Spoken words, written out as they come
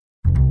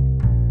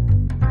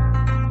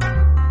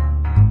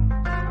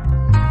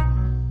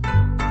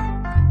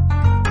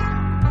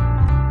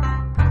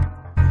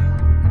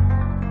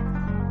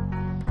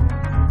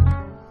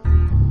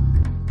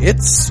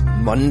It's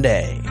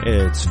Monday.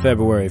 It's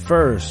February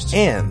 1st.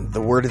 And the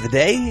word of the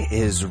day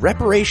is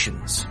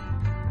reparations,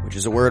 which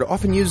is a word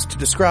often used to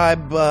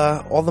describe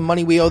all the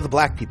money we owe the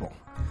black people.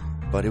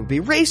 But it would be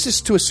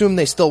racist to assume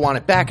they still want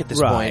it back at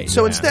this point.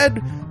 So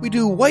instead, we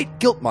do White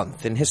Guilt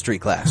Month in history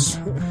class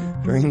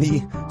during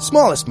the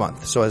smallest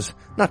month, so as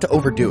not to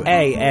overdo it.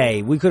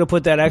 Hey, we could have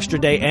put that extra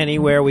day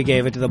anywhere. We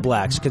gave it to the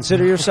blacks.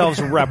 Consider yourselves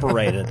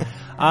reparated.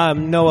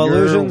 I'm Noah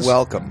Illusions. You're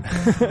welcome.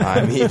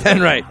 I'm Heath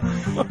Enright.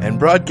 And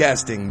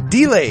broadcasting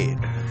delayed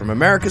from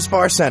America's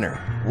Far Center,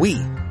 we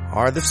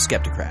are the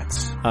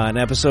Skepticrats. On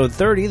episode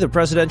 30, the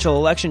presidential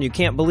election you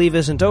can't believe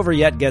isn't over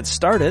yet gets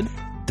started.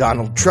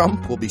 Donald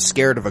Trump will be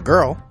scared of a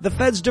girl. The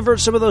feds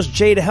divert some of those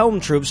Jade Helm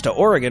troops to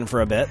Oregon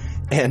for a bit.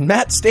 And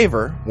Matt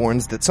Staver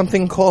warns that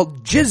something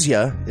called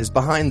jizya is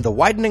behind the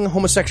widening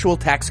homosexual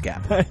tax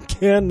gap. I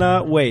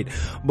cannot wait.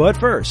 But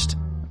first,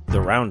 the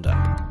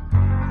roundup.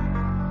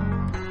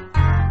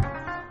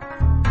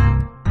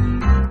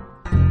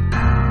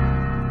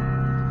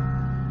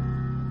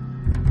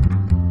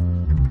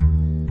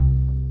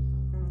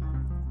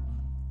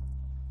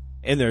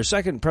 In their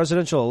second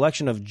presidential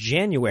election of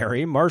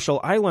January, Marshall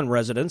Island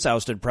residents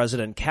ousted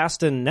President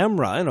Kasten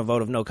Nemra in a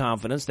vote of no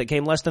confidence that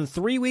came less than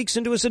 3 weeks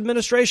into his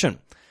administration.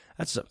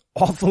 That's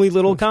awfully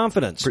little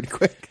confidence. Pretty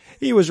quick.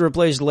 He was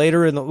replaced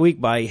later in the week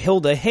by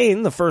Hilda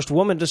Hain, the first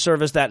woman to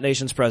serve as that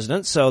nation's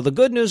president. So the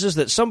good news is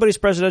that somebody's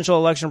presidential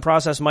election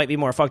process might be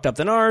more fucked up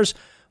than ours,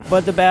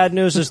 but the bad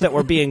news is that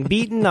we're being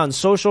beaten on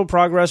social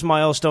progress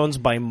milestones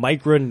by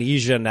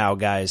Micronesia now,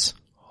 guys.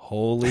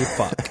 Holy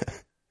fuck.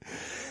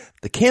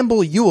 The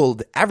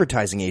Campbell-Ewald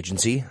advertising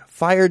agency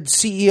fired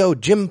CEO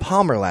Jim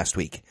Palmer last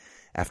week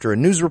after a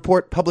news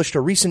report published a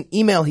recent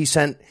email he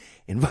sent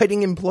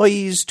inviting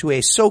employees to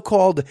a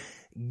so-called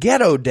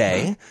ghetto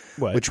day,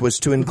 which was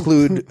to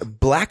include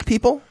black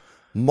people,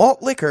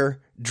 malt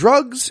liquor,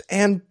 drugs,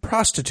 and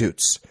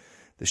prostitutes.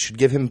 This should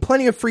give him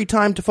plenty of free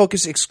time to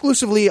focus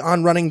exclusively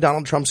on running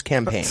Donald Trump's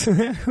campaign.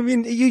 I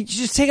mean, you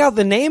just take out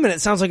the name and it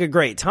sounds like a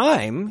great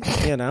time,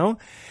 you know?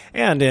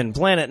 And in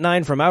Planet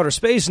 9 from Outer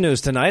Space news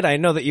tonight, I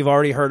know that you've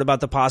already heard about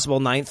the possible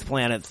ninth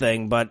planet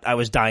thing, but I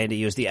was dying to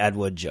use the Ed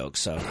Wood joke,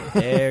 so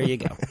there you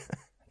go.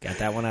 Got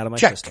that one out of my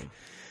system.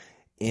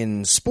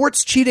 In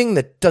sports cheating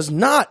that does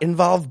not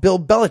involve Bill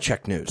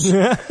Belichick news.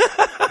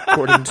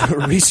 According to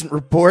a recent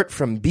report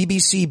from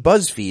BBC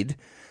BuzzFeed,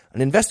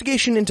 an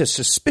investigation into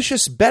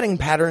suspicious betting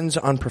patterns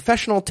on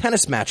professional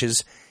tennis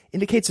matches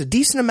indicates a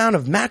decent amount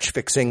of match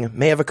fixing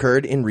may have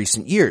occurred in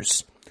recent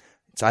years.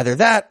 It's either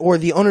that or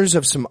the owners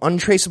of some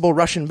untraceable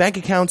Russian bank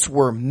accounts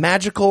were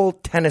magical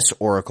tennis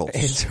oracles.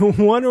 It's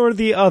one or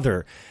the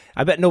other.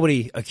 I bet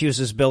nobody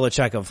accuses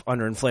Belichick of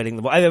underinflating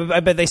the ball. I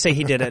bet they say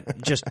he did it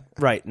just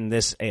right in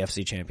this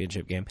AFC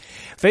Championship game.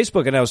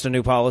 Facebook announced a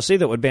new policy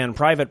that would ban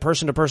private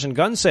person-to-person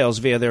gun sales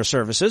via their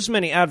services.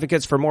 Many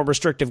advocates for more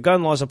restrictive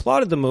gun laws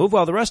applauded the move,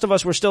 while the rest of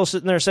us were still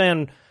sitting there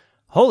saying,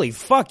 holy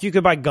fuck, you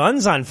could buy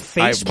guns on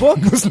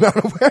Facebook? I was not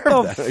aware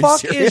of that. What the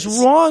fuck is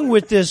wrong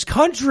with this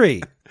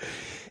country?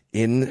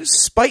 In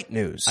spite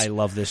news, I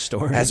love this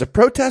story. As a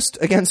protest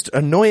against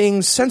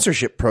annoying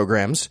censorship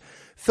programs,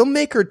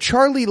 filmmaker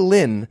Charlie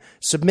Lynn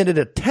submitted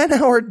a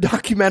 10-hour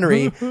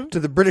documentary to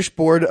the British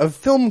Board of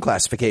Film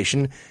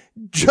Classification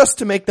just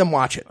to make them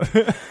watch it.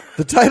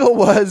 The title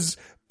was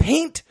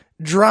Paint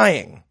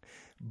Drying.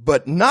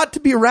 But not to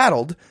be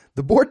rattled,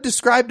 the board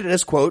described it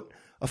as, quote,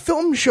 a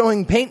film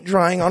showing paint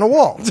drying on a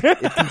wall.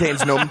 It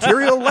contains no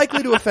material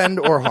likely to offend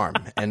or harm,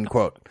 end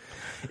quote.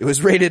 It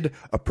was rated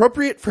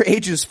appropriate for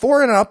ages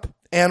 4 and up,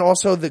 and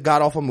also the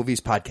God Awful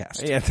Movies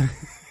podcast. Yeah.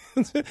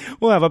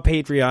 We'll have a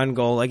Patreon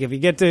goal. Like, if you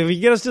get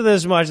us to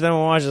this much, then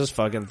we'll watch this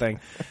fucking thing.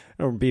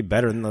 It'll be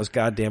better than those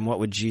goddamn What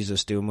Would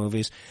Jesus Do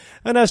movies.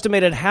 An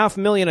estimated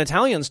 500,000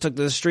 Italians took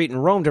to the street in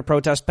Rome to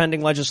protest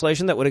pending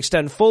legislation that would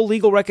extend full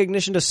legal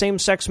recognition to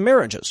same-sex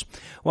marriages.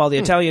 While the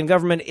Italian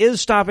government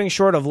is stopping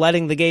short of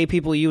letting the gay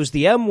people use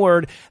the M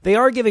word, they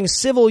are giving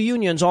civil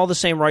unions all the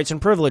same rights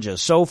and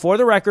privileges. So, for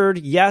the record,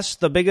 yes,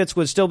 the bigots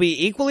would still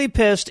be equally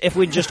pissed if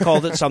we just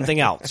called it something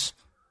else.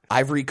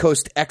 Ivory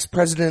Coast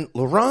ex-president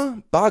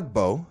Laurent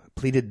Gbagbo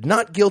pleaded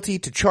not guilty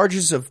to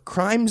charges of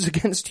crimes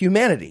against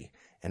humanity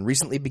and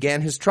recently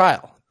began his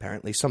trial.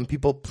 Apparently some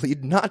people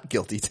plead not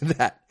guilty to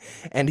that.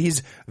 And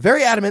he's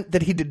very adamant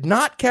that he did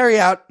not carry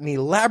out an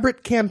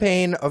elaborate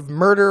campaign of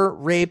murder,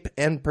 rape,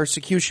 and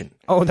persecution.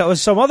 Oh, that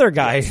was some other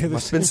guy. Yes,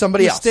 must have been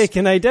somebody else.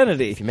 Mistaken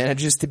identity. If he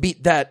manages to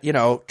beat that,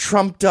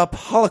 trumped up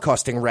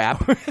Holocausting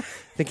rap, I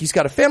think he's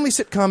got a family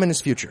sitcom in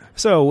his future.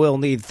 So we'll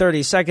need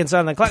 30 seconds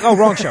on the clock. Oh,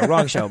 wrong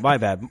show. My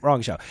bad.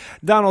 Wrong show.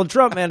 Donald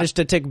Trump managed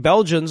to tick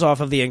Belgians off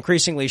of the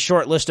increasingly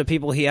short list of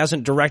people he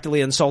hasn't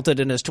directly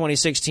insulted in his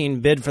 2016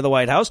 bid for the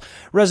White House.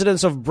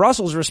 Residents of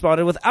Brussels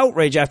responded with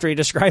outrage after he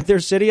described their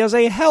city as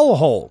a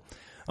hellhole.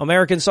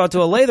 Americans sought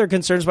to allay their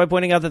concerns by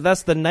pointing out that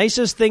that's the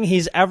nicest thing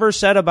he's ever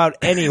said about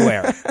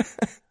anywhere.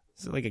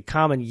 It's like a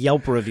common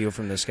Yelp review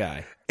from this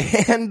guy.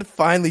 And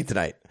finally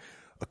tonight,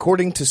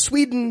 according to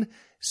Sweden,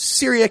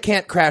 Syria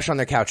can't crash on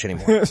their couch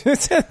anymore.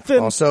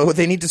 Also,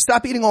 they need to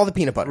stop eating all the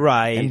peanut butter.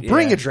 Right, And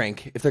bring yeah. a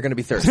drink if they're going to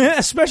be thirsty.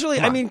 Especially,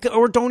 I mean,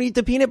 or don't eat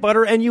the peanut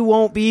butter and you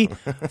won't be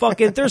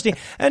fucking thirsty.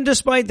 And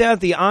despite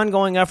that, the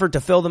ongoing effort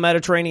to fill the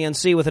Mediterranean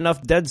Sea with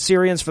enough dead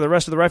Syrians for the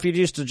rest of the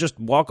refugees to just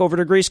walk over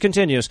to Greece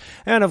continues.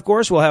 And of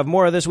course, we'll have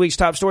more of this week's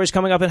top stories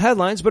coming up in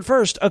headlines. But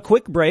first, a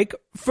quick break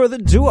for the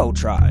Duo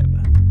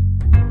Tribe.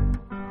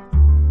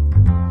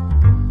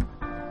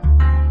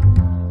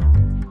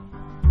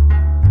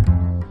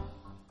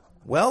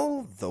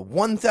 Well, the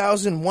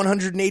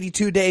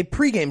 1,182-day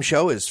pregame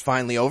show is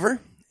finally over,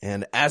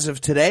 and as of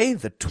today,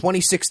 the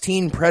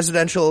 2016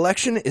 presidential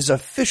election is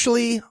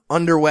officially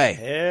underway.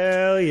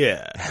 Hell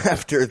yeah.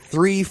 After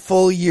 3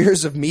 full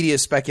years of media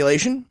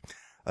speculation,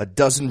 a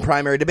dozen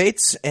primary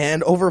debates,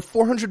 and over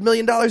 $400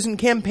 million in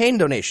campaign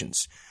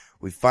donations,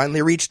 we've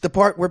finally reached the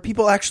part where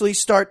people actually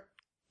start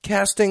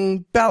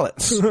casting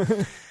ballots.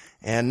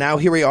 And now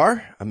here we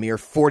are, a mere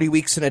 40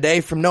 weeks and a day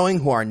from knowing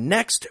who our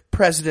next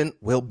president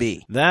will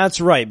be.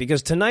 That's right,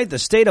 because tonight the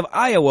state of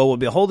Iowa will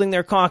be holding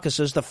their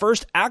caucuses, the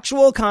first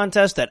actual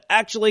contest that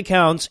actually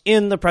counts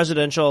in the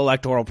presidential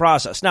electoral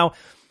process. Now,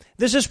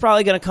 this is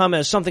probably going to come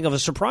as something of a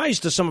surprise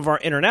to some of our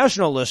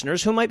international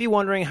listeners who might be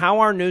wondering how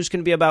our news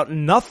can be about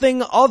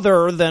nothing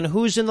other than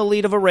who's in the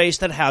lead of a race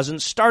that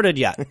hasn't started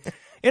yet.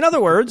 In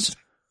other words,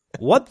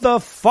 what the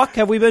fuck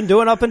have we been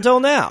doing up until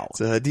now?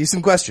 It's a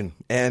decent question.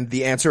 And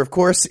the answer, of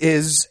course,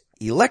 is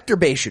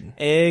electorbation.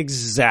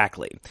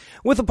 Exactly.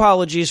 With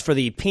apologies for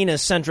the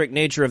penis-centric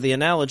nature of the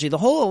analogy, the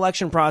whole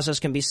election process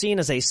can be seen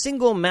as a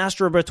single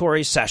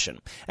masturbatory session.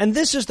 And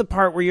this is the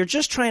part where you're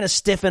just trying to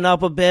stiffen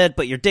up a bit,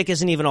 but your dick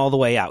isn't even all the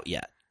way out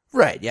yet.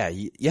 Right, yeah.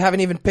 You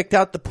haven't even picked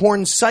out the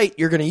porn site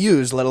you're going to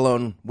use, let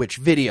alone which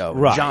video,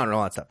 Right. genre,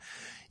 all that stuff.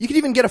 You could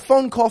even get a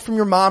phone call from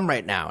your mom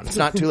right now, and it's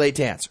not too late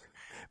to answer.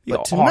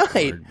 But tonight,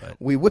 awkward, but-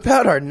 we whip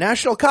out our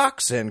national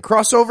cocks and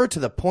cross over to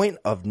the point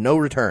of no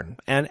return.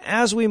 And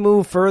as we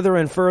move further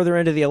and further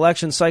into the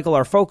election cycle,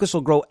 our focus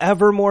will grow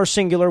ever more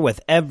singular with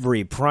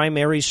every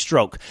primary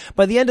stroke.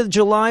 By the end of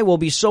July, we'll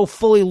be so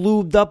fully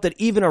lubed up that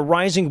even a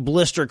rising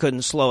blister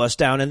couldn't slow us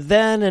down. And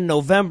then in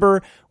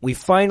November, we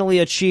finally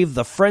achieve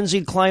the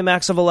frenzied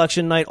climax of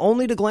election night,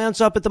 only to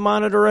glance up at the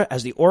monitor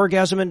as the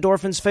orgasm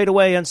endorphins fade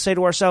away and say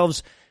to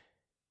ourselves,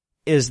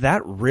 is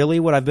that really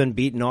what I've been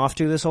beaten off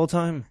to this whole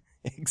time?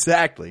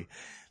 Exactly.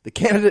 The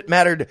candidate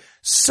mattered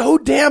so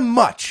damn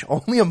much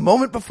only a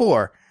moment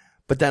before,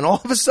 but then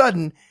all of a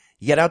sudden,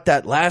 you get out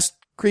that last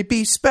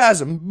creepy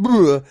spasm,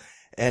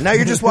 and now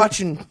you're just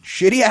watching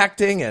shitty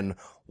acting and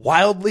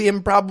wildly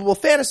improbable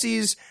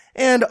fantasies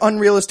and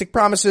unrealistic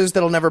promises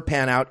that'll never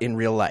pan out in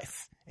real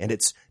life. And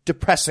it's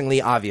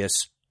depressingly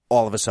obvious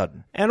all of a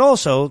sudden. And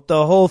also,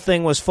 the whole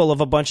thing was full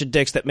of a bunch of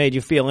dicks that made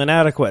you feel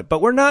inadequate.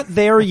 But we're not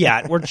there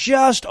yet. We're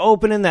just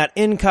opening that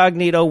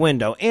incognito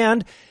window.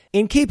 And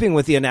in keeping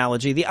with the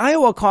analogy, the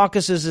Iowa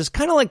caucuses is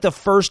kind of like the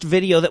first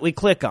video that we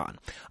click on.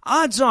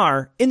 Odds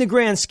are, in the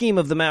grand scheme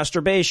of the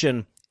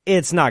masturbation,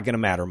 it's not going to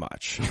matter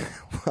much.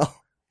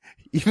 Well,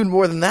 even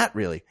more than that,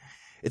 really.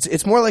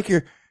 It's more like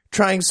you're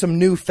trying some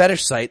new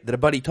fetish site that a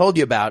buddy told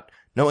you about,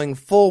 knowing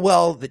full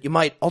well that you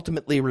might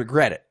ultimately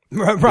regret it.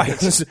 Right.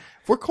 Because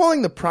if we're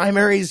calling the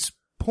primaries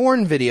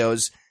porn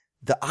videos,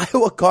 the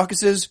Iowa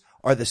caucuses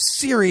are the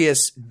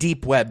serious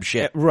deep web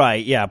shit.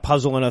 Right, yeah,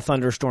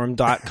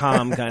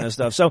 puzzleinathunderstorm.com kind of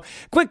stuff. So,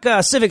 quick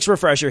civics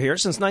refresher here.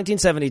 Since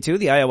 1972,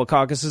 the Iowa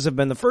caucuses have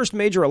been the first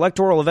major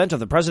electoral event of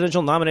the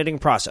presidential nominating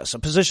process, a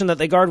position that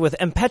they guard with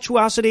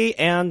impetuosity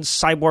and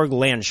cyborg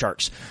land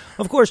sharks.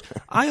 Of course,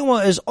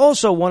 Iowa is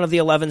also one of the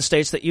 11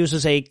 states that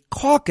uses a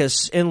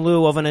caucus in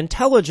lieu of an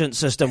intelligence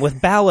system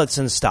with ballots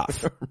and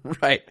stuff.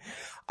 Right.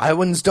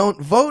 Iowans don't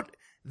vote,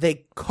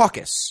 they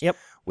caucus. Yep.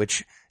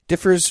 Which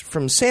differs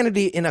from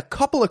sanity in a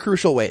couple of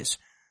crucial ways.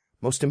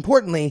 Most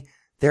importantly,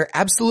 they're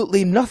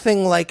absolutely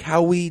nothing like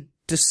how we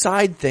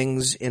decide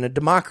things in a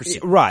democracy.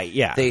 Right,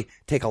 yeah. They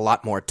take a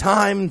lot more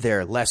time,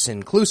 they're less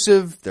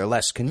inclusive, they're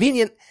less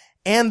convenient,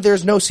 and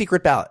there's no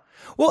secret ballot.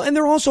 Well, and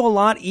they're also a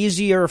lot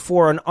easier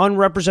for an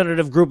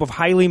unrepresentative group of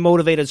highly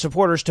motivated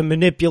supporters to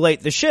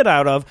manipulate the shit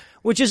out of,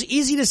 which is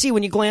easy to see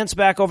when you glance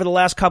back over the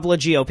last couple of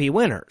GOP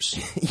winners.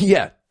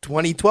 Yeah,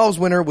 2012's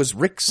winner was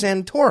Rick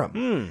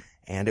Santorum.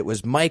 And it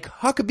was Mike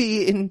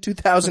Huckabee in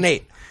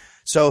 2008.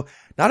 So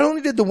not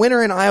only did the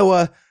winner in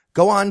Iowa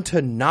go on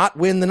to not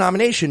win the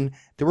nomination,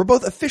 they were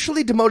both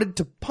officially demoted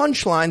to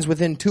punchlines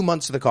within 2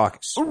 months of the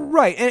caucus.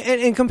 Right,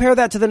 and compare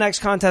that to the next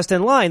contest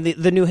in line,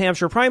 the New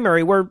Hampshire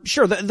primary, where,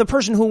 sure, the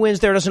person who wins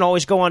there doesn't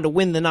always go on to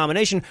win the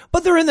nomination,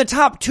 but they're in the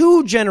top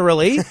 2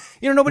 generally.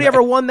 Nobody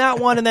ever won that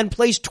one and then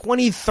placed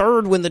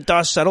 23rd when the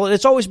dust settled.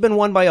 It's always been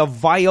won by a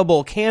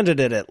viable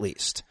candidate, at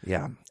least.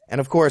 Yeah. And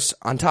of course,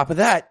 on top of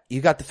that, you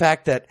got the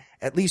fact that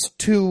at least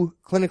 2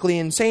 clinically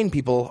insane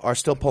people are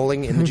still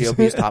polling in the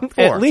GOP's top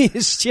 4. At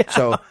least, yeah.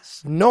 So,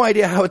 no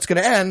idea how it's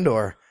going to end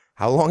or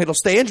how long it'll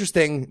stay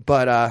interesting,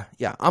 but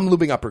yeah, I'm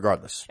lubing up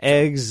regardless.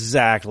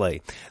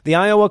 Exactly. The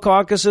Iowa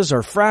caucuses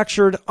are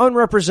fractured,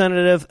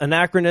 unrepresentative,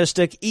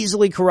 anachronistic,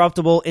 easily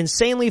corruptible,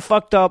 insanely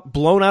fucked up,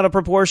 blown out of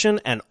proportion,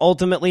 and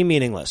ultimately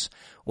meaningless,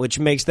 which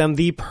makes them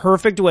the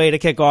perfect way to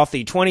kick off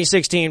the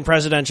 2016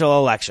 presidential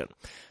election.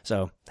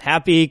 So,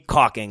 happy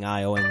caulking,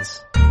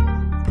 Iowans.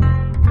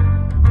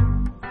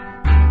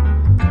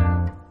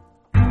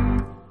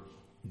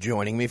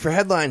 Joining me for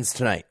headlines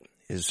tonight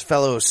is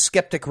fellow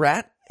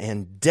Skepticrat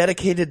and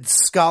dedicated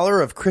scholar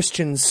of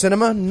Christian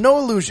cinema,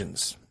 Noah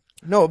Illusions.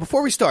 Noah,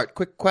 before we start,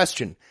 quick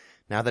question.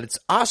 Now that it's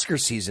Oscar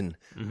season,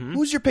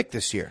 who's your pick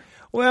this year?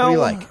 Well, what do you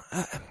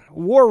like?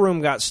 War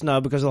Room got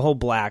snubbed because of the whole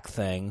black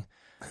thing.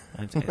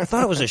 I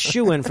thought it was a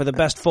shoo-in for the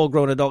best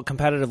full-grown adult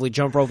competitively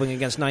jump roping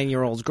against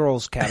 9-year-olds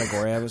girls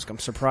category. I'm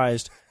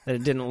surprised that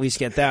it didn't at least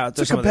get that.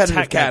 It's a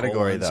competitive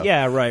category, though.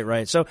 Yeah,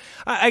 right. So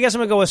I guess I'm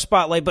going to go with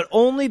Spotlight, but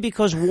only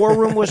because War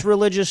Room was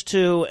religious,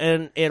 too,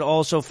 and it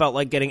also felt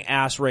like getting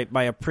ass raped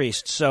by a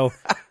priest. So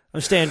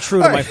I'm staying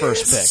true to my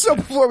first pick. So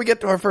before we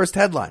get to our first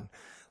headline,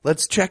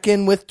 let's check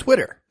in with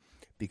Twitter,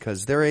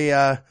 because they're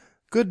a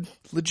good,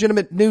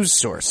 legitimate news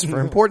source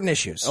for important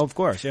issues. Oh, of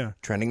course, yeah.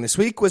 Trending this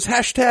week was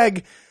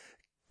hashtag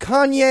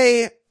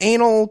Kanye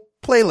anal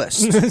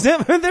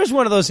playlist. There's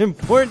one of those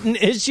important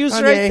issues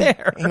Kanye right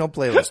there. Anal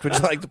playlist. Would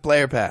you like the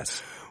player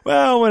pass?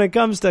 Well, when it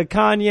comes to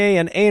Kanye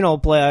and anal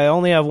play, I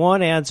only have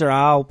one answer.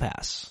 I'll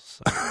pass.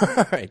 So.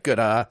 All right, good.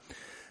 I'm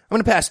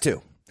going to pass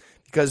too.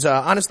 Because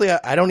honestly,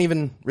 I don't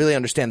even really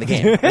understand the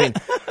game. I mean,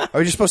 are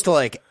we just supposed to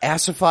like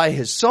assify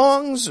his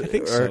songs? I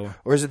think so.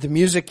 Or is it the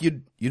music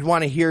you'd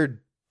want to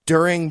hear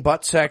during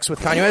butt sex with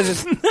Kanye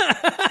West?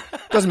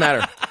 Doesn't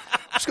matter.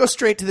 Let's go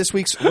straight to this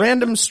week's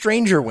Random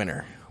Stranger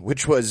winner,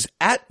 which was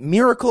at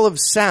Miracle of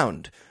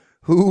Sound,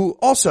 who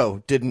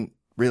also didn't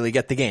really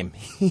get the game.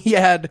 He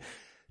had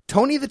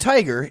Tony the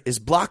Tiger is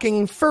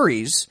blocking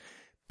furries,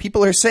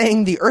 people are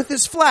saying the earth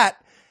is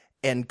flat,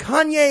 and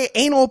Kanye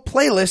anal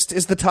playlist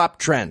is the top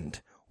trend.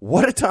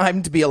 What a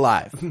time to be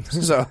alive.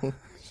 So,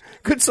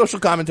 good social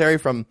commentary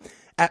from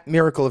at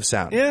Miracle of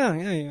Sound. Yeah,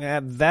 you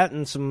add that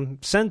and some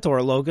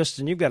centaur locusts,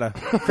 and you've got a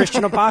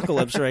Christian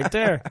apocalypse right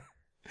there.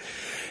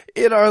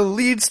 In our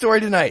lead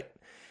story tonight,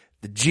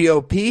 the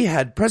GOP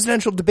had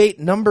presidential debate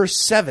number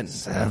 7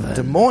 in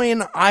Des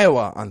Moines,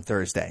 Iowa on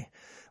Thursday,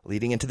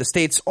 leading into the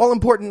state's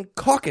all-important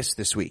caucus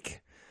this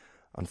week.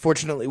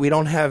 Unfortunately, we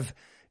don't have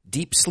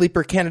deep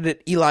sleeper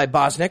candidate Eli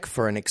Bosnick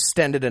for an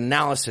extended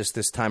analysis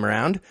this time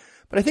around,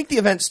 but I think the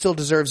event still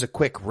deserves a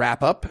quick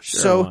wrap-up. Sure,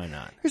 so why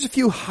not? Here's a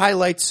few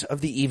highlights of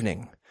the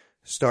evening,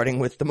 starting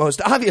with the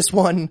most obvious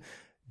one.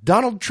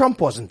 Donald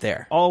Trump wasn't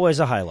there. Always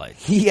a highlight.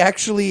 He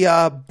actually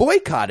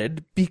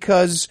boycotted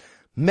because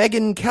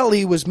Megyn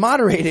Kelly was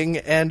moderating,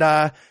 and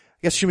I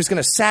guess she was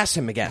going to sass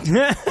him again,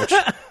 which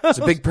is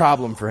a big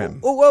problem for him.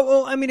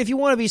 Well, I mean, if you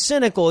want to be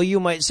cynical, you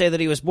might say that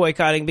he was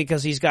boycotting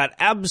because he's got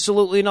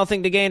absolutely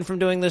nothing to gain from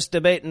doing this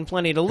debate and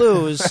plenty to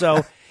lose.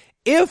 So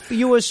if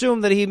you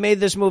assume that he made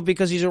this move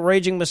because he's a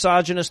raging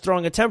misogynist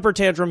throwing a temper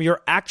tantrum,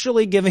 you're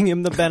actually giving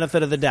him the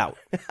benefit of the doubt.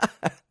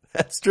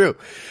 That's true.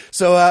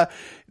 So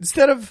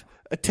instead of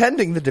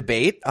attending the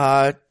debate,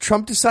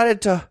 Trump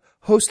decided to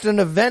host an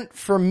event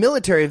for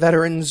military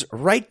veterans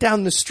right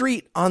down the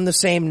street on the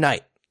same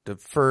night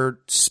for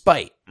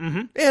spite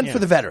and for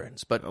the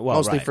veterans, but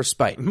mostly for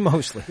spite.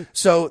 Mostly.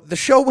 So the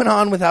show went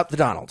on without the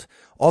Donald,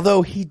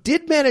 although he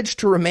did manage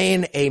to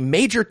remain a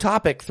major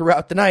topic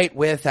throughout the night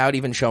without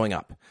even showing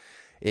up.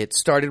 It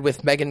started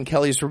with Megyn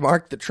Kelly's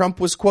remark that Trump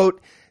was,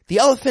 quote, the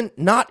elephant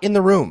not in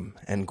the room,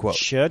 end quote.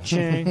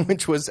 Cha-ching.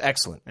 Which was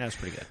excellent. That's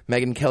pretty good.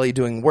 Megyn Kelly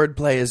doing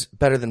wordplay is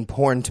better than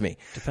porn to me.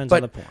 Depends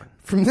on the porn.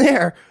 From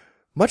there,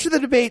 much of the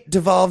debate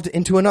devolved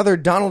into another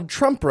Donald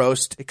Trump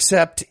roast,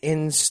 except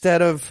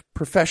instead of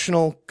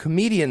professional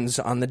comedians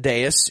on the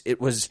dais, it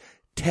was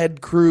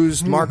Ted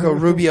Cruz, Marco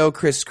Rubio,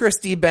 Chris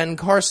Christie, Ben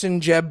Carson,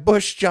 Jeb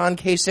Bush, John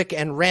Kasich,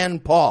 and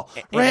Rand Paul.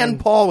 Rand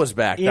Paul was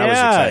back. That was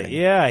exciting.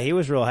 Yeah, he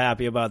was real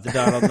happy about the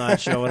Donald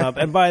not showing up.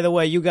 And by the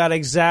way, you got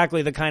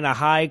exactly the kind of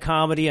high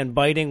comedy and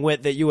biting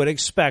wit that you would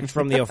expect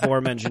from the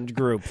aforementioned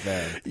group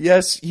there.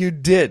 Yes, you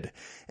did.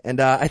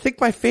 And I think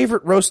my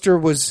favorite roaster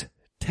was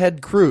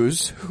Ted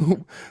Cruz,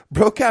 who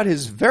broke out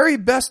his very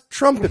best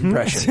Trump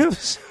impression.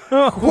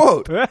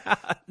 Quote,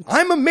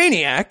 I'm a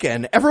maniac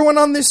and everyone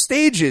on this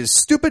stage is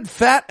stupid,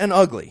 fat, and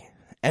ugly.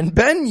 And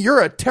Ben,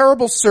 you're a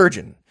terrible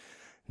surgeon.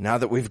 Now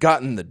that we've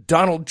gotten the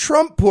Donald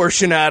Trump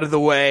portion out of the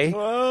way,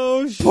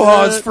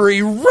 pause for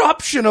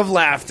eruption of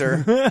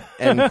laughter,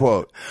 end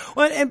quote.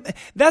 Well, and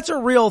that's a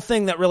real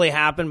thing that really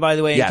happened, by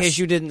the way, in Yes. case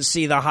you didn't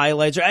see the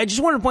highlights. I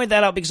just want to point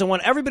that out because I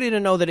want everybody to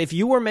know that if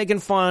you were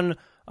making fun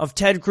of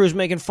Ted Cruz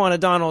making fun of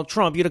Donald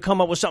Trump, you'd have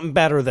come up with something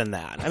better than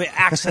that. I mean,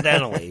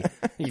 accidentally.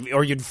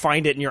 Or you'd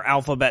find it in your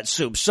alphabet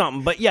soup,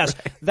 something. But yes,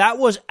 that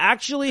was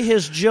actually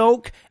his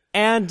joke,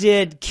 and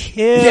it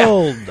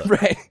killed. Yeah,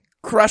 right.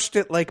 Crushed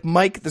it like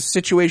Mike the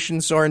Situation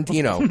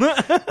Sorrentino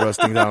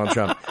roasting Donald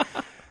Trump.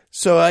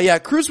 So,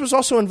 Cruz was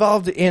also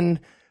involved in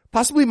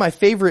possibly my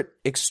favorite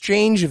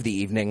exchange of the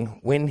evening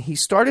when he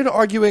started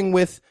arguing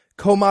with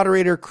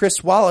co-moderator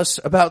Chris Wallace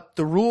about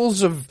the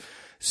rules of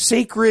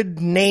sacred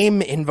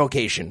name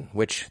invocation,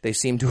 which they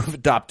seem to have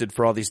adopted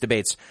for all these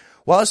debates.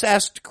 Wallace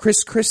asked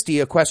Chris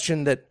Christie a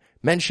question that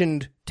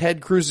mentioned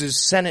Ted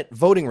Cruz's Senate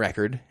voting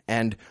record,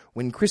 and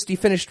when Christie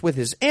finished with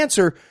his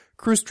answer,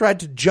 Cruz tried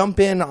to jump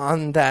in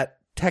on that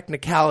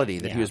technicality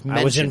that he was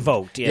mentioned. I was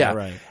invoked,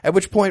 right. At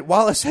which point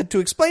Wallace had to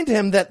explain to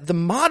him that the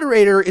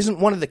moderator isn't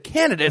one of the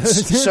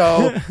candidates,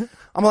 so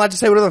I'm allowed to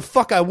say whatever the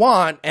fuck I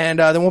want, and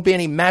there won't be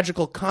any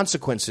magical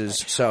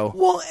consequences, so.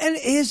 Well, and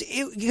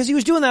because he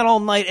was doing that all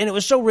night, and it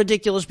was so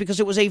ridiculous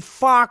because it was a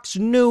Fox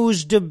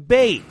News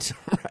debate.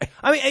 Right.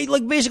 I mean,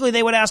 like, basically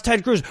they would ask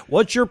Ted Cruz,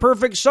 what's your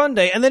perfect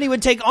Sunday? And then he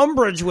would take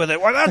umbrage with it.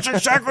 Well, that's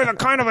exactly the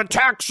kind of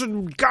attacks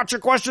and gotcha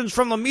questions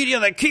from the media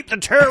that keep the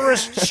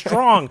terrorists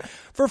strong.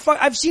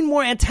 I've seen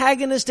more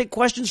antagonistic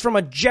questions from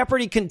a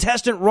Jeopardy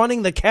contestant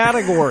running the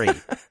category.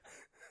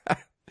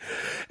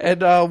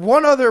 And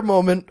one other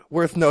moment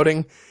worth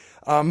noting,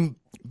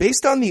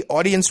 based on the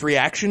audience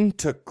reaction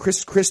to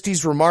Chris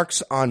Christie's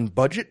remarks on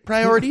budget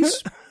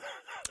priorities,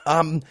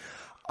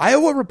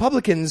 Iowa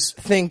Republicans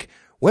think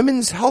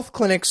women's health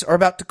clinics are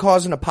about to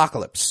cause an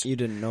apocalypse. You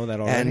didn't know that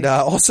already? And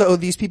also,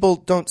 these people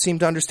don't seem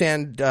to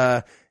understand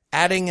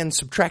adding and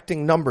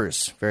subtracting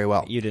numbers very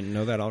well. You didn't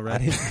know that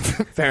already?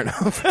 Fair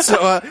enough.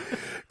 So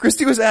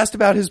Christie was asked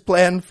about his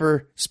plan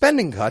for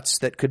spending cuts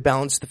that could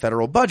balance the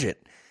federal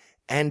budget.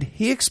 And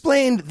he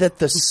explained that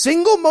the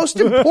single most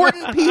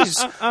important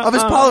piece of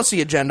his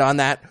policy agenda on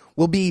that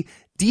will be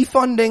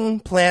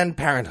defunding Planned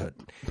Parenthood.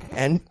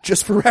 And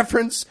just for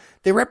reference,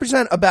 they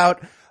represent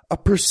about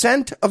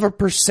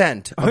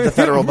 1% of the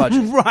federal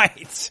budget.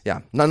 Right. Yeah.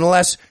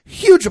 Nonetheless,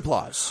 huge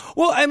applause.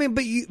 Well, I mean,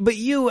 but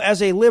you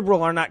as a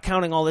liberal are not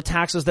counting all the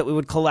taxes that we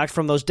would collect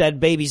from those dead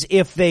babies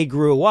if they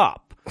grew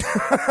up.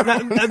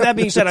 That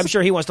being said, I'm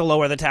sure he wants to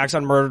lower the tax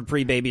on murdered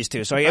pre-babies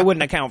too, so it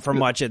wouldn't account for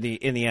much in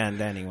the end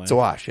anyway. It's a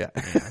wash, yeah.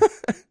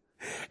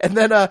 And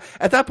then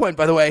at that point,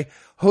 by the way,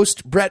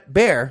 host Brett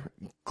Baer,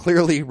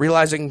 clearly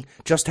realizing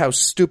just how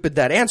stupid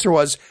that answer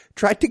was,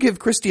 tried to give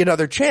Christie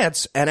another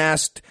chance and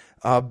asked,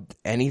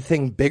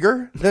 anything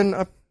bigger than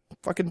a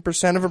fucking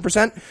percent of a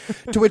percent?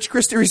 To which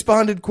Christie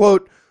responded,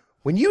 quote,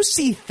 when you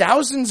see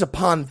thousands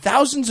upon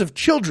thousands of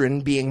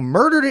children being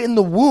murdered in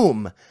the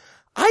womb,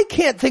 I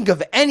can't think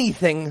of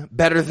anything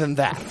better than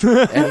that.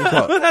 End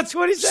quote. That's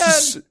what he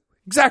said.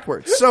 Exact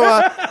words.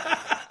 So,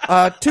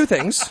 two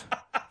things.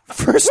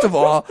 First of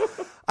all,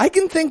 I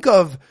can think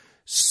of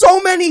so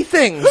many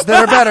things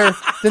that are better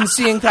than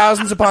seeing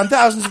thousands upon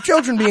thousands of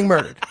children being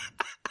murdered.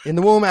 In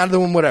the womb, out of the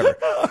womb, whatever.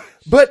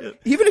 But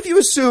even if you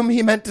assume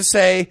he meant to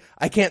say,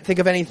 I can't think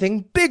of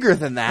anything bigger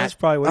than that. That's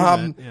probably what he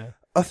meant, yeah.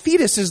 A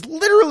fetus is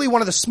literally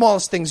one of the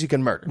smallest things you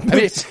can murder. I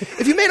mean,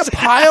 if you made a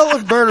pile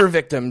of murder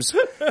victims,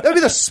 that would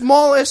be the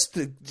smallest,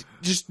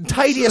 just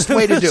tidiest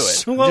way to do it.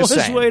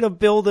 Slowest way to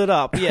build it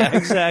up. Yeah,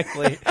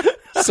 exactly.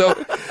 So,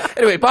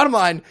 anyway, bottom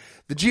line,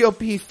 the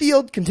GOP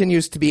field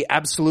continues to be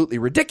absolutely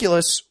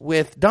ridiculous,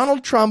 with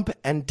Donald Trump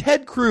and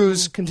Ted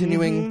Cruz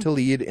continuing to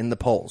lead in the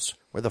polls.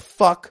 Where the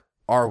fuck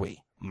are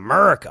we?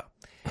 America.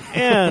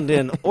 And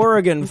in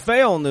Oregon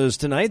fail news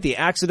tonight, the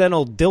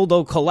accidental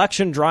dildo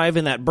collection drive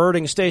in that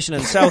birding station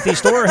in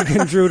southeast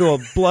Oregon drew to a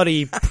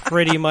bloody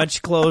pretty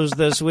much close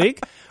this week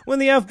when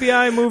the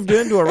FBI moved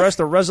in to arrest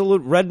a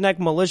resolute redneck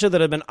militia that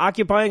had been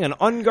occupying an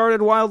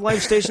unguarded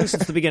wildlife station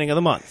since the beginning of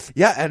the month.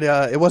 Yeah, and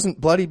it wasn't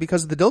bloody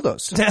because of the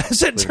dildos.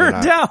 As it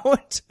turned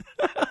out.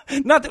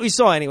 Not that we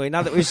saw anyway,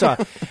 not that we saw.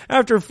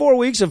 After 4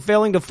 weeks of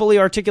failing to fully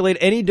articulate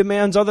any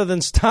demands other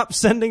than stop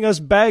sending us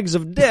bags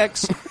of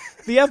dicks,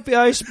 the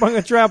FBI sprung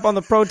a trap on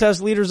the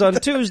protest leaders on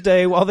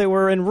Tuesday while they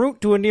were en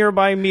route to a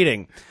nearby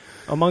meeting.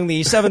 Among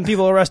the 7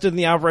 people arrested in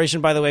the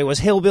operation, by the way, was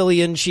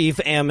Hillbilly-in-Chief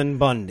Ammon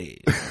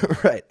Bundy.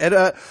 Right.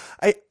 And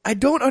I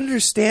don't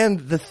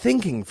understand the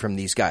thinking from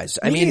these guys.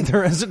 I mean,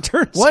 neither, as it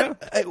turns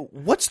out.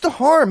 What's the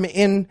harm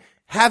in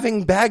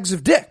having bags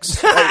of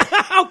dicks?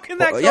 How can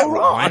that go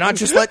wrong? Why not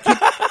just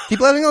keep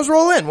letting those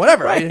roll in?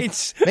 Whatever. Right.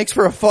 It makes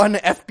for a fun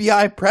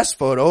FBI press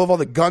photo of all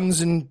the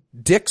guns and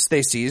dicks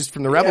they seized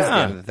from the rebels at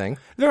the end of the thing.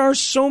 There are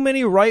so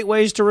many right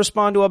ways to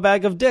respond to a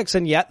bag of dicks,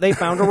 and yet they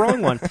found a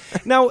wrong one.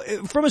 Now,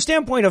 from a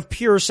standpoint of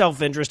pure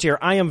self-interest here,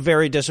 I am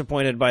very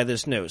disappointed by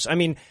this news. I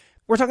mean,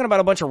 we're talking about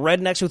a bunch of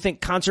rednecks who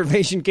think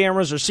conservation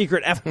cameras are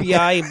secret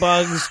FBI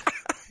bugs,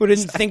 who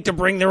didn't think to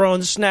bring their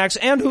own snacks,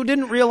 and who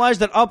didn't realize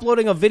that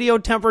uploading a video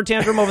temper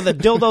tantrum over the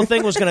dildo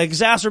thing was going to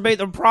exacerbate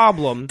the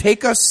problem.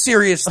 Take us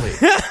seriously.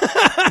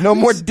 No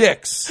more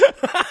dicks.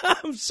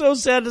 I'm so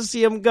sad to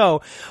see him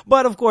go.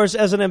 But, of course,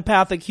 as an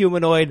empathic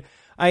humanoid,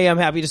 I am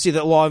happy to see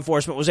that law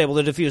enforcement was able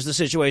to defuse the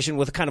situation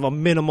with kind of a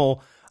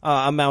minimal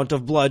amount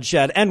of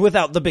bloodshed and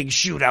without the big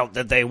shootout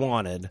that they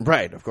wanted.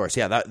 Right, of course.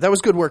 Yeah, that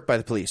was good work by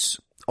the police.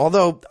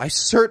 Although I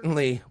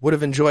certainly would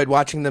have enjoyed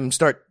watching them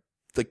start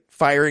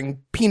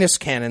firing penis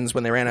cannons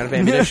when they ran out of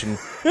ammunition.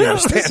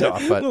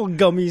 Standoff. But little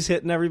gummies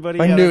hitting everybody.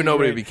 I knew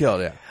nobody would be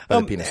killed, by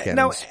the penis cannons.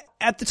 Now,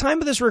 at the time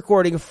of this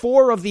recording,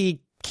 4 of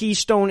the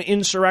Keystone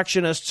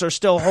insurrectionists are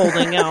still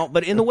holding out,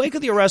 but in the wake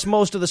of the arrest,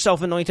 most of the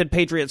self-anointed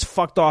patriots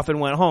fucked off and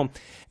went home.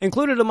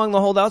 Included among the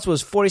holdouts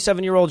was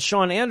 47-year-old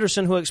Sean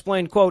Anderson, who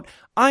explained, quote,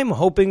 "I'm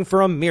hoping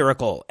for a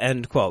miracle,"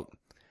 end quote.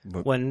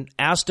 When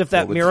asked if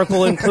that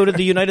miracle included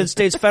the United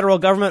States federal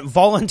government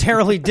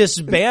voluntarily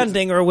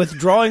disbanding or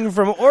withdrawing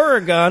from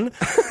Oregon,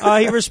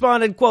 he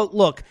responded, quote,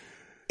 "Look,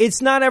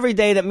 it's not every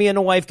day that me and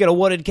the wife get a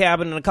wooded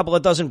cabin and a couple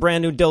of dozen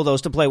brand new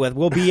dildos to play with.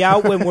 We'll be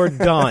out when we're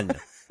done."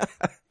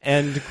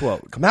 End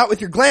quote. Come out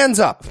with your glands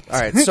up. All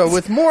right, so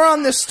with more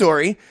on this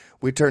story,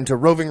 we turn to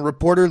roving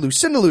reporter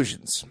Lucinda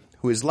Lugeons,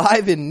 who is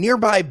live in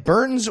nearby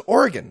Burns,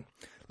 Oregon.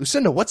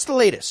 Lucinda, what's the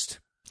latest?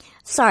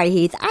 Sorry,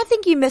 Heath. I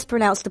think you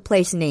mispronounced the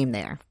place name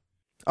there.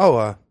 Oh,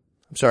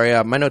 I'm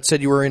sorry. My note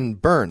said you were in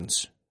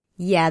Burns.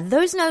 Yeah,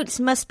 those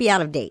notes must be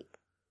out of date.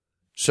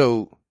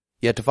 So,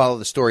 you had to follow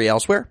the story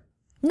elsewhere?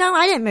 No,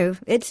 I didn't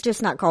move. It's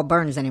just not called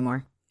Burns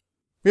anymore.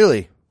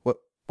 Really?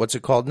 What's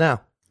it called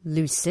now?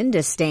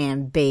 Lucinda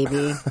Stand,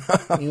 baby.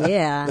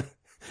 Yeah.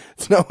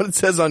 It's not what it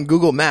says on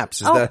Google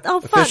Maps. Is that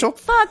official?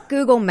 Fuck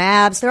Google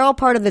Maps. They're all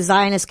part of the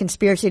Zionist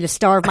conspiracy to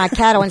starve my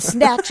cattle and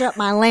snatch up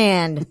my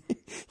land.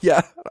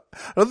 Yeah.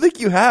 I don't think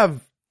you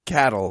have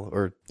cattle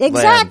or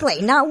Exactly.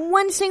 land. Not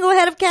one single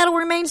head of cattle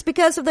remains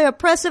because of the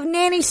oppressive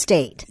nanny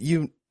state.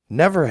 You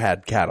never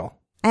had cattle.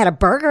 I had a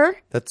burger.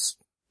 That's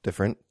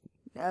different.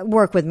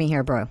 Work with me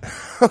here, bro.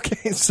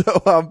 Okay,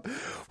 so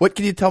what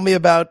can you tell me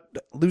about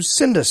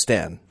Lucinda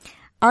Stan?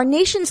 Our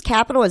nation's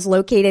capital is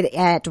located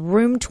at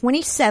room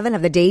 27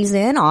 of the Days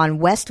Inn on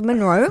West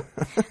Monroe.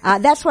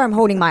 That's where I'm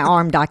holding my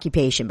armed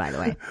occupation, by the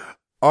way.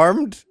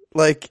 Armed?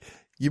 Like,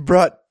 you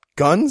brought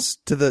guns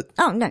to the...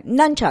 Oh, no,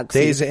 nunchucks.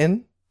 Days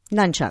Inn?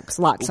 Nunchucks,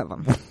 lots of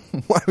them.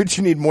 Why would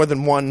you need more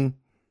than one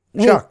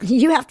chuck?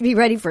 You have to be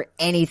ready for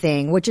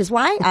anything, which is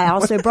why I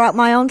also brought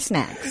my own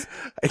snacks.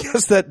 I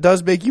guess that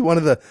does make you one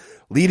of the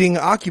leading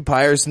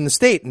occupiers in the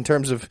state in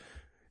terms of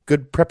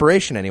good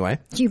preparation anyway.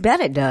 You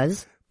bet it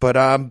does.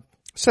 But,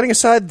 setting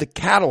aside the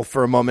cattle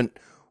for a moment,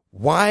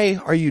 why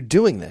are you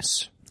doing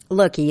this?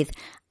 Look, Heath,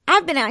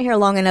 I've been out here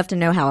long enough to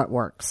know how it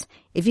works.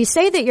 If you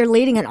say that you're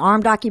leading an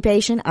armed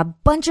occupation, a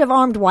bunch of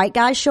armed white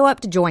guys show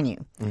up to join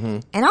you. Mm-hmm.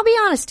 And I'll be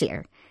honest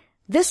here.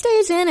 This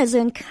Days Inn is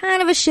in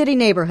kind of a shitty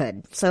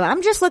neighborhood, so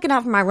I'm just looking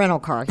out for my rental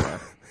car here.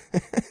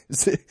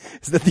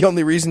 Is that the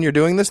only reason you're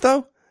doing this,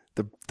 though?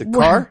 The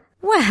car?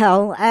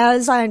 Well,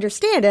 as I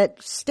understand it,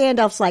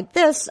 standoffs like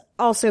this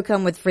also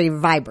come with free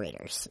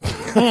vibrators.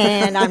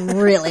 And I'm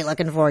really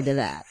looking forward to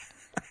that.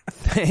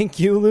 Thank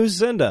you,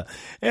 Lucinda.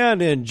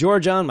 And in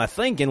Georgia on my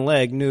thinking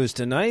leg news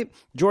tonight,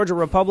 Georgia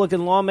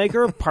Republican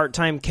lawmaker,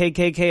 part-time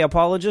KKK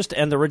apologist,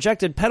 and the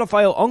rejected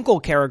pedophile uncle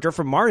character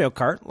from Mario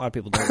Kart, a lot of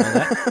people don't know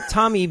that,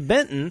 Tommy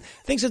Benton,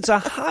 thinks it's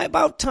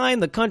about time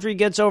the country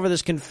gets over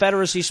this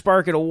Confederacy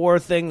spark at a war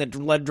thing that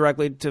led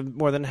directly to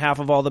more than half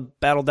of all the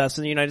battle deaths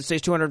in the United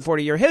States'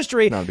 240-year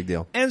history. Not a big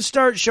deal. And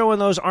start showing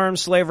those armed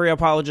slavery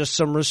apologists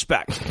some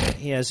respect.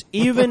 He has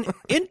even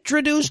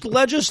introduced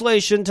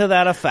legislation to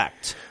that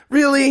effect.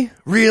 Really?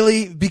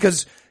 Really?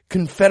 Because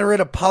Confederate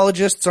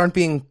apologists aren't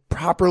being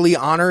properly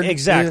honored?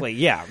 Exactly.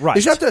 Yeah, right. They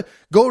should have to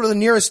go to the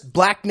nearest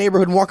black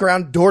neighborhood and walk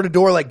around door to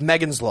door like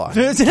Megan's Law.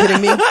 Are you kidding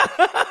me?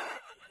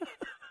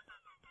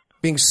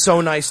 Being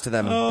so nice to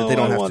them that they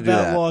don't have to do that. I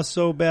want that law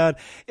so bad.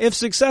 If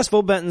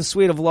successful, Benton's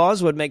suite of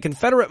laws would make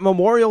Confederate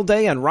Memorial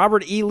Day and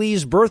Robert E.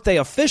 Lee's birthday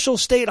official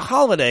state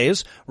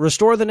holidays,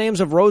 restore the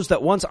names of roads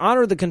that once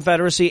honored the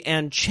Confederacy,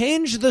 and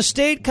change the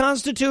state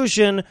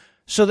constitution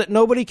so that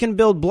nobody can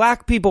build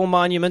black people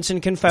monuments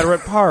in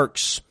Confederate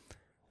parks.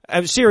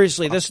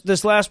 Seriously,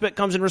 this last bit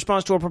comes in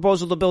response to a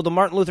proposal to build a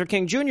Martin Luther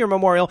King Jr.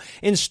 memorial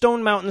in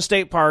Stone Mountain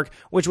State Park,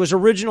 which was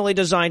originally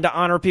designed to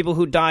honor people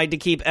who died to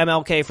keep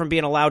MLK from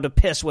being allowed to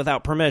piss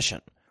without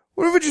permission.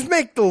 What if we just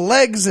make the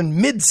legs and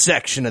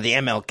midsection of the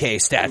MLK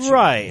statue?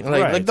 Right,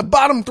 like the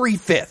bottom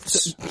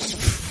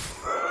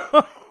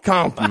 3/5.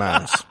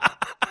 Compromise.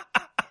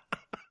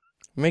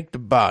 Make the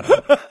bottom.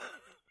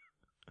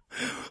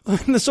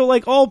 So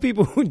like all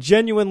people who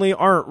genuinely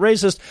aren't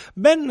racist,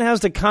 Benton has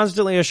to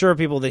constantly assure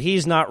people that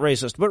he's not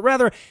racist, but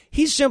rather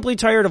he's simply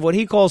tired of what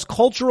he calls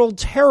cultural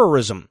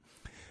terrorism,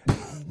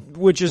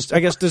 which is, I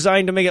guess,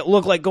 designed to make it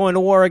look like going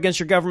to war against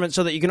your government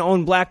so that you can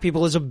own black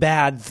people is a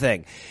bad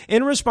thing.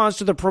 In response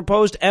to the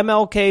proposed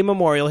MLK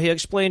memorial, he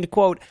explained,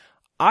 quote,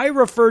 I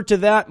refer to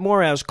that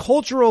more as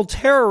cultural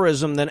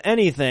terrorism than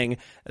anything.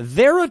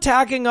 They're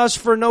attacking us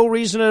for no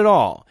reason at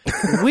all.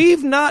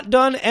 We've not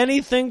done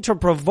anything to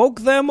provoke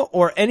them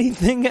or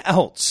anything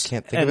else.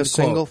 Can't think of a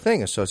single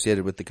thing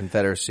associated with the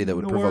Confederacy that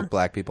would provoke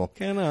black people.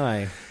 Can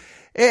I?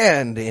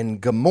 And in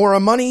Gomorrah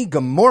Money,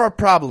 Gomorrah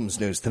Problems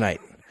news tonight.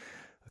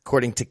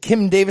 According to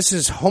Kim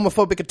Davis's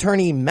homophobic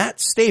attorney Matt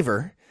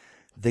Staver,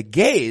 the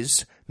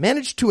gays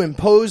managed to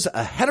impose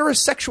a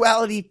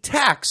heterosexuality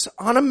tax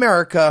on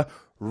America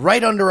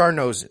right under our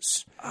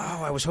noses.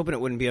 Oh, I was hoping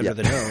it wouldn't be under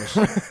the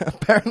nose.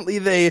 Apparently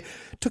they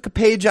took a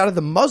page out of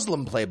the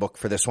Muslim playbook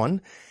for this one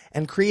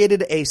and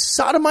created a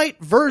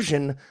sodomite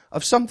version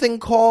of something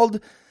called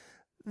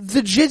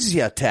the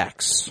jizya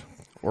tax.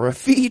 or a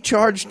fee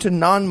charged to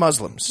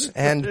non-Muslims.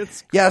 And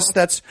yes,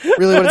 that's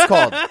really what it's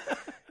called.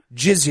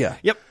 Jizya.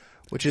 Yep.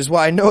 Which is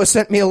why Noah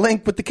sent me a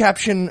link with the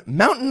caption,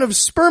 "Mountain of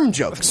Sperm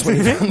Jokes," when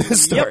he found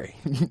this story.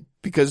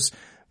 Because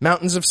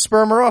mountains of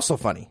sperm are also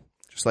funny.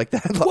 Just like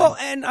that. Well,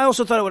 and I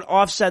also thought it would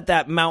offset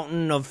that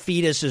mountain of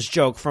fetuses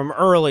joke from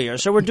earlier.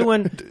 So we're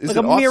doing like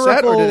a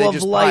miracle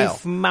of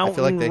life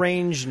mountain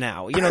range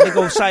now. You know, they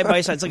go side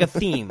by side. It's like a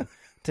theme.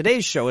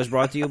 Today's show is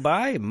brought to you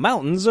by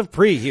Mountains of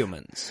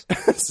Pre-Humans.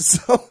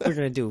 So we're going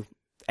to do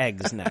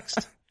eggs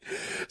next.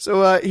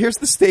 So here's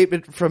the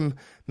statement from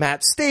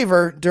Matt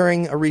Staver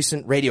during a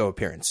recent radio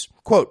appearance.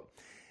 Quote,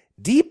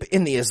 "Deep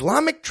in the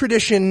Islamic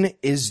tradition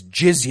is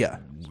jizya."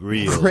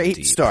 Great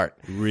deep. Start.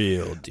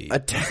 Real deep. A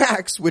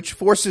tax which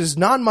forces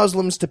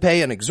non-Muslims to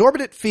pay an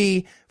exorbitant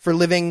fee for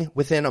living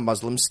within a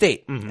Muslim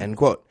state. End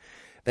quote.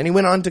 Then he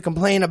went on to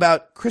complain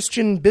about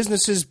Christian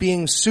businesses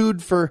being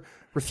sued for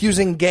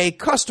refusing gay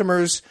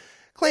customers,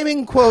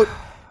 claiming, quote,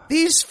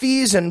 "These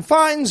fees and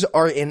fines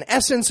are in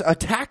essence a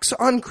tax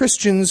on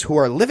Christians who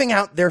are living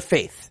out their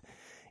faith.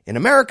 In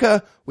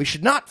America, we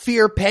should not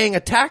fear paying a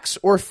tax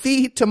or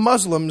fee to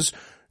Muslims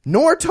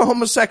nor to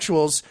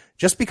homosexuals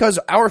just because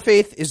our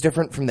faith is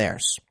different from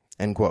theirs."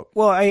 End quote.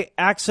 Well, I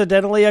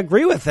accidentally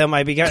agree with him.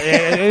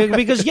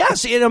 Because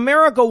yes, in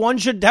America, one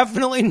should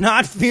definitely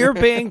not fear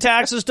paying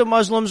taxes to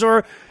Muslims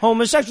or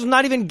homosexuals.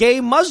 Not even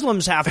gay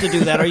Muslims have to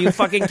do that. Are you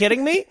fucking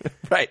kidding me?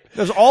 Right.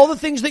 There's all the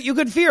things that you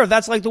could fear.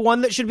 That's like the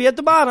one that should be at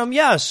the bottom.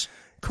 Yes.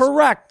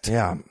 Correct.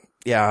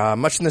 Yeah.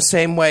 Much in the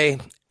same way,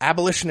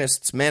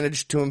 abolitionists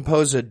managed to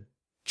impose a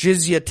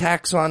jizya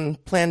tax on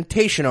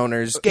plantation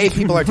owners. Gay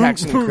people are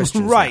taxing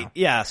Christians right, now.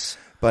 Yes.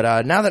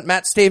 But now that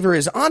Matt Staver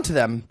is onto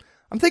them,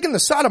 I'm thinking the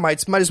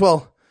sodomites might as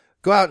well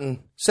go out and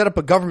set up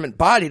a government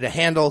body to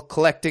handle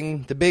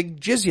collecting the big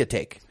jizya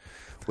take,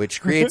 which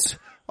creates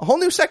a whole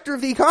new sector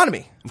of the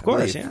economy. Of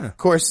course, yeah. Of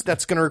course,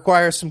 that's going to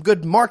require some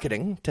good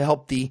marketing to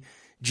help the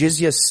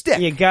jizya stick.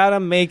 You gotta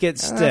make it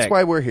stick. That's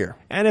why we're here.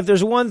 And if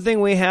there's one thing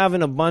we have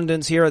in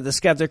abundance here at the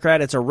Skepticrat,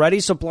 it's a ready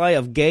supply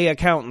of gay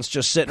accountants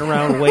just sitting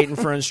around waiting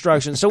for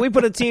instructions. So we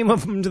put a team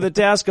of them to the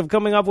task of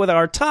coming up with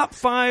our top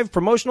 5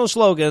 promotional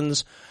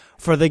slogans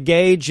for the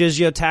gay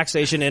jizya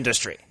taxation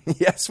industry.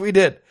 Yes, we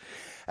did.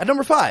 At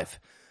number 5,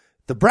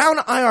 the brown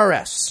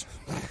IRS.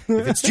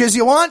 If it's jizya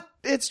you want,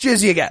 it's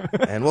jizya you get.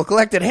 And we'll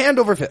collect it hand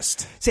over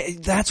fist. See,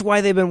 that's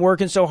why they've been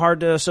working so hard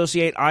to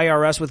associate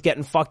IRS with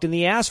getting fucked in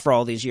the ass for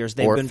all these years.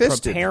 They've been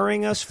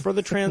preparing us for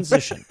the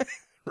transition.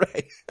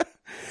 Right.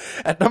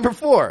 At number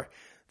 4,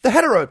 the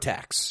hetero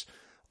tax.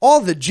 All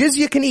the jizya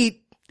you can eat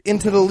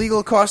into the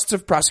legal costs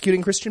of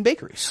prosecuting Christian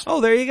bakeries.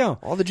 Oh, there you go.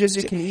 All the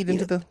jizya you can eat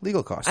into the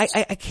legal costs.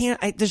 I can't,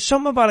 there's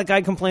something about a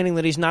guy complaining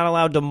that he's not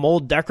allowed to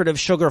mold decorative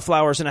sugar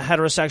flowers in a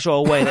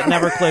heterosexual way that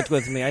never clicked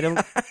with me.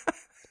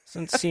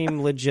 Doesn't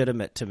seem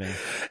legitimate to me.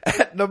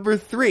 At number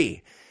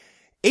 3,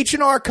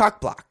 H&R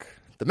Cockblock,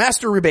 the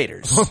master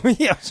rebaters.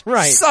 Yes,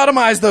 right.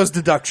 Sodomize those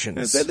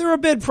deductions. They're a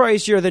bit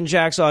pricier than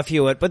Jacks Off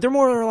Hewitt, but they're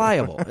more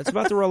reliable. It's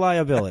about the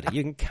reliability.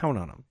 You can count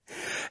on them.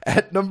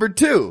 At number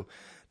 2,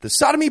 the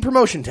sodomy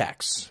promotion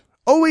tax.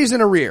 Always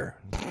in arrear.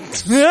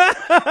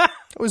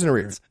 Always in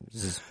arrear.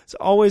 It's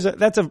always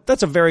that's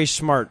a very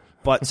smart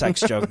butt sex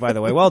joke, by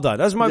the way. Well done.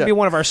 That might be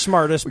one of our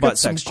smartest butt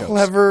sex jokes.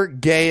 Clever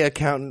gay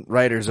accountant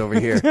writers over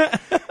here.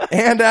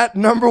 And at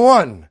number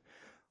 1,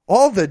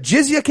 all the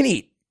jizya can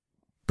eat.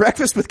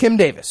 Breakfast with Kim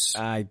Davis.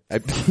 I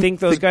think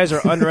those guys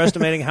are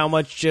underestimating how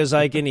much jizz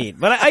I can eat.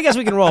 But I guess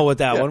we can roll with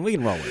that one. We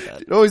can roll with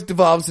that. It always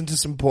devolves into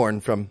some porn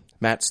from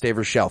Matt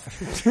Staver's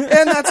shelf.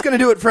 And that's going to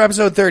do it for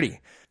episode 30.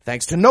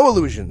 Thanks to No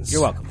Illusions.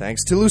 You're welcome.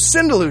 Thanks to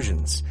Lucinda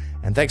Illusions.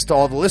 And thanks to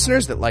all the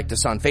listeners that liked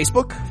us on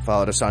Facebook,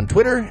 followed us on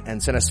Twitter,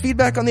 and sent us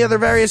feedback on the other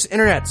various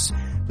internets.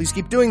 Please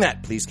keep doing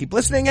that. Please keep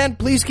listening, and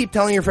please keep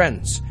telling your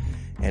friends.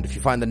 And if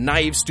you find the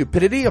naive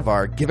stupidity of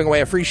our giving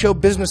away a free show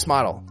business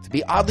model to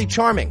be oddly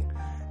charming,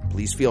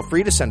 please feel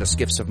free to send us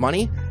gifts of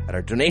money at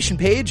our donation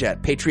page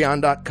at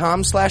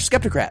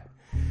patreon.com/skepticrat.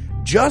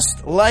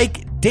 Just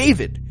like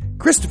David,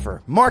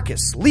 Christopher,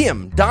 Marcus,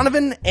 Liam,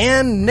 Donovan,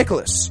 and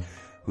Nicholas,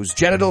 whose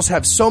genitals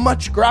have so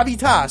much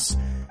gravitas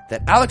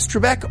that Alex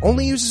Trebek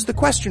only uses the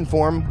question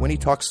form when he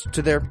talks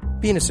to their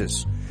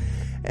penises.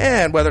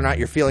 And whether or not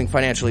you're feeling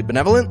financially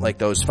benevolent like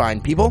those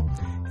fine people,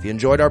 if you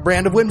enjoyed our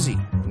brand of whimsy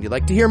and you'd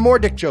like to hear more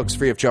dick jokes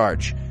free of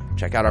charge,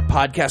 check out our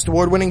podcast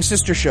award-winning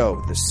sister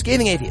show, The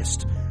Scathing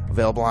Atheist,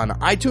 available on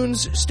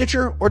iTunes,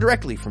 Stitcher, or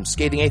directly from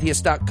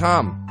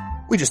scathingatheist.com.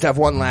 We just have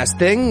one last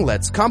thing.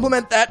 Let's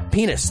compliment that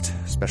penist.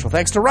 Special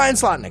thanks to Ryan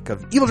Slotnick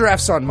of Evil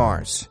Giraffes on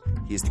Mars.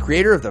 He is the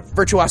creator of the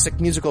virtuosic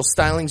musical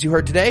stylings you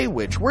heard today,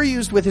 which were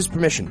used with his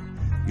permission.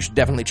 You should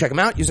definitely check him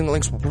out using the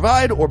links we'll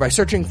provide or by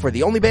searching for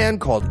the only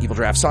band called Evil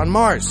Giraffes on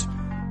Mars.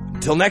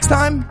 Until next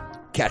time,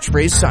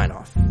 catchphrase sign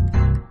off.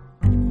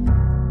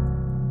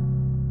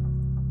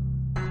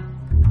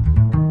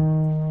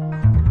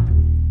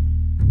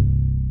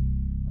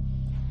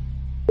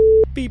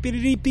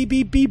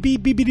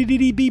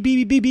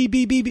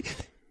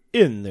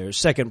 In their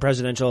second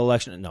presidential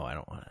election. No, I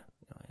don't want it.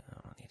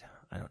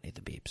 I don't need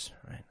the beeps,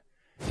 right?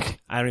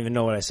 I don't even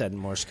know what I said in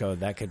Morse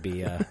code. That could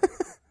be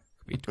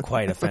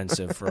quite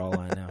offensive for all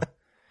I know.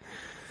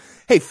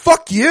 Hey,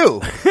 fuck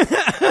you!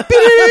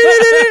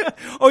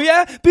 Oh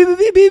yeah,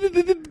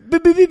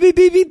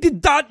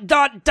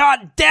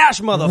 dot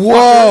dash,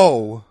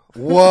 motherfucker.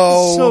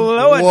 Whoa.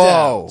 Slow it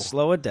down.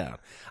 Slow it down.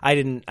 I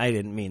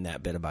didn't mean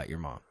that bit about your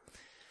mom.